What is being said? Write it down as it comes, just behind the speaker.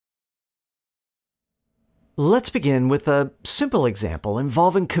Let's begin with a simple example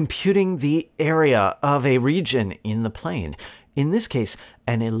involving computing the area of a region in the plane. In this case,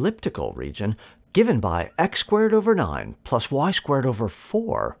 an elliptical region given by x squared over 9 plus y squared over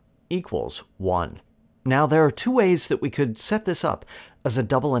 4 equals 1. Now, there are two ways that we could set this up as a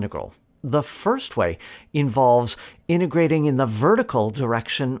double integral. The first way involves integrating in the vertical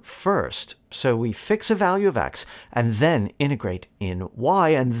direction first. So we fix a value of x and then integrate in y.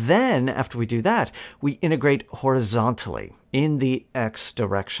 And then after we do that, we integrate horizontally in the x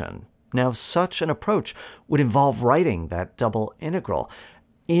direction. Now, such an approach would involve writing that double integral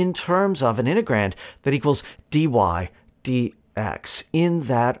in terms of an integrand that equals dy dx in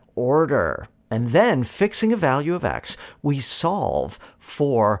that order. And then, fixing a value of x, we solve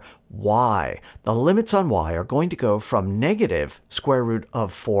for y. The limits on y are going to go from negative square root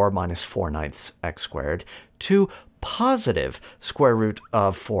of 4 minus 4/9 x squared to positive square root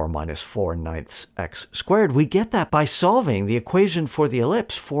of 4 minus 4/9 x squared. We get that by solving the equation for the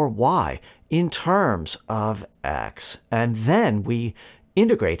ellipse for y in terms of x. And then we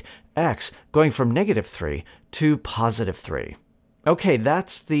integrate x going from negative 3 to positive 3. Okay,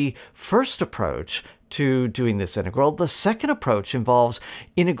 that's the first approach to doing this integral. The second approach involves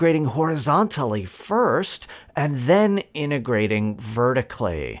integrating horizontally first and then integrating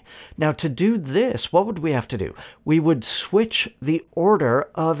vertically. Now, to do this, what would we have to do? We would switch the order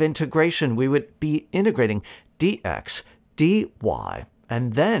of integration. We would be integrating dx, dy,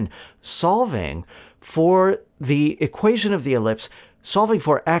 and then solving for the equation of the ellipse. Solving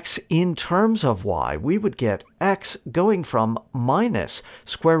for x in terms of y, we would get x going from minus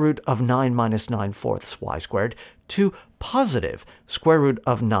square root of 9 minus 9/4 y squared to positive square root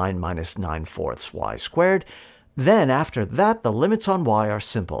of 9 minus 9/4 y squared. Then after that, the limits on y are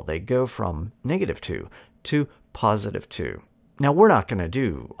simple. They go from negative 2 to positive 2. Now, we're not going to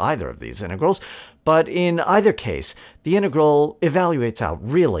do either of these integrals, but in either case, the integral evaluates out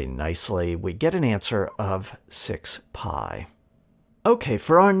really nicely. We get an answer of 6 pi. Okay,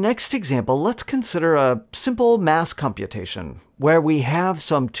 for our next example, let's consider a simple mass computation where we have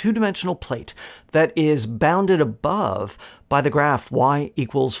some two-dimensional plate that is bounded above by the graph y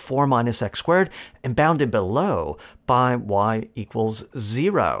equals 4 minus x squared and bounded below by y equals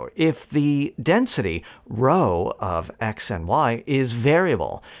 0. If the density rho of x and y is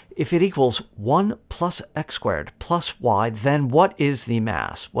variable, if it equals 1 plus x squared plus y, then what is the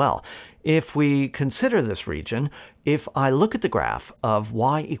mass? Well, if we consider this region, if I look at the graph of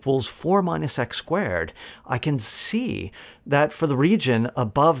y equals 4 minus x squared, I can see that for the region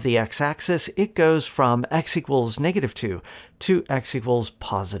above the x-axis, it goes from x equals negative 2 to x equals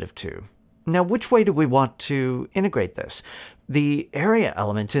positive 2. Now, which way do we want to integrate this? The area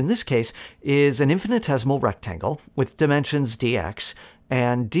element in this case is an infinitesimal rectangle with dimensions dx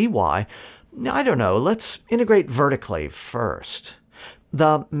and dy. Now, I don't know, let's integrate vertically first.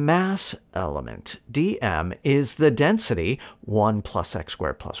 The mass element, dm, is the density, 1 plus x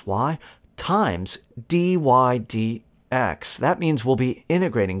squared plus y, times dy dx. That means we'll be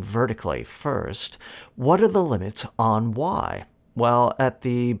integrating vertically first. What are the limits on y? Well, at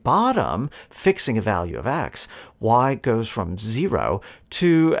the bottom, fixing a value of x, y goes from 0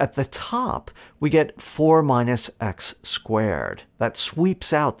 to, at the top, we get 4 minus x squared. That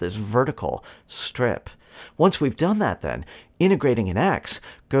sweeps out this vertical strip. Once we've done that, then, integrating in x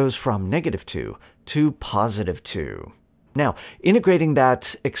goes from negative 2 to positive 2. Now, integrating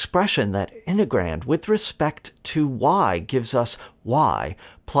that expression, that integrand, with respect to y gives us y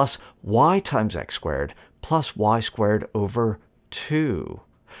plus y times x squared plus y squared over 2.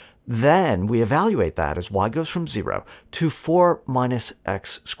 Then we evaluate that as y goes from 0 to 4 minus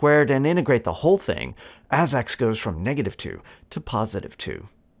x squared and integrate the whole thing as x goes from negative 2 to positive 2.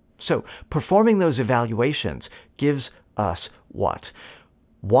 So performing those evaluations gives us what?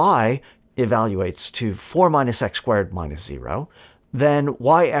 Y evaluates to 4 minus x squared minus 0. Then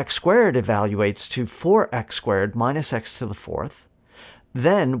yx squared evaluates to 4x squared minus x to the 4th.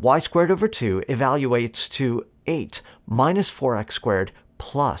 Then y squared over 2 evaluates to 8 minus 4x squared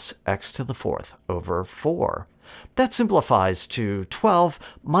plus x to the 4th over 4. That simplifies to 12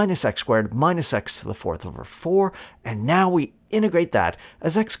 minus x squared minus x to the 4th over 4, and now we integrate that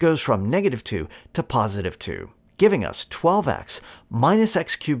as x goes from negative 2 to positive 2, giving us 12x minus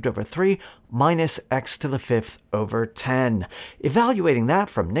x cubed over 3 minus x to the 5th over 10. Evaluating that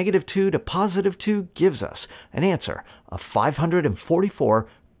from negative 2 to positive 2 gives us an answer of 544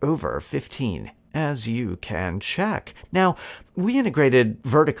 over 15. As you can check. Now, we integrated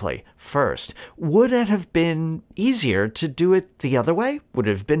vertically first. Would it have been easier to do it the other way? Would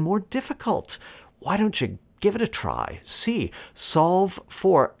it have been more difficult? Why don't you give it a try. See, solve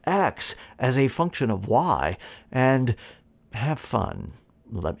for x as a function of y, and have fun.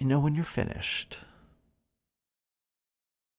 Let me know when you're finished.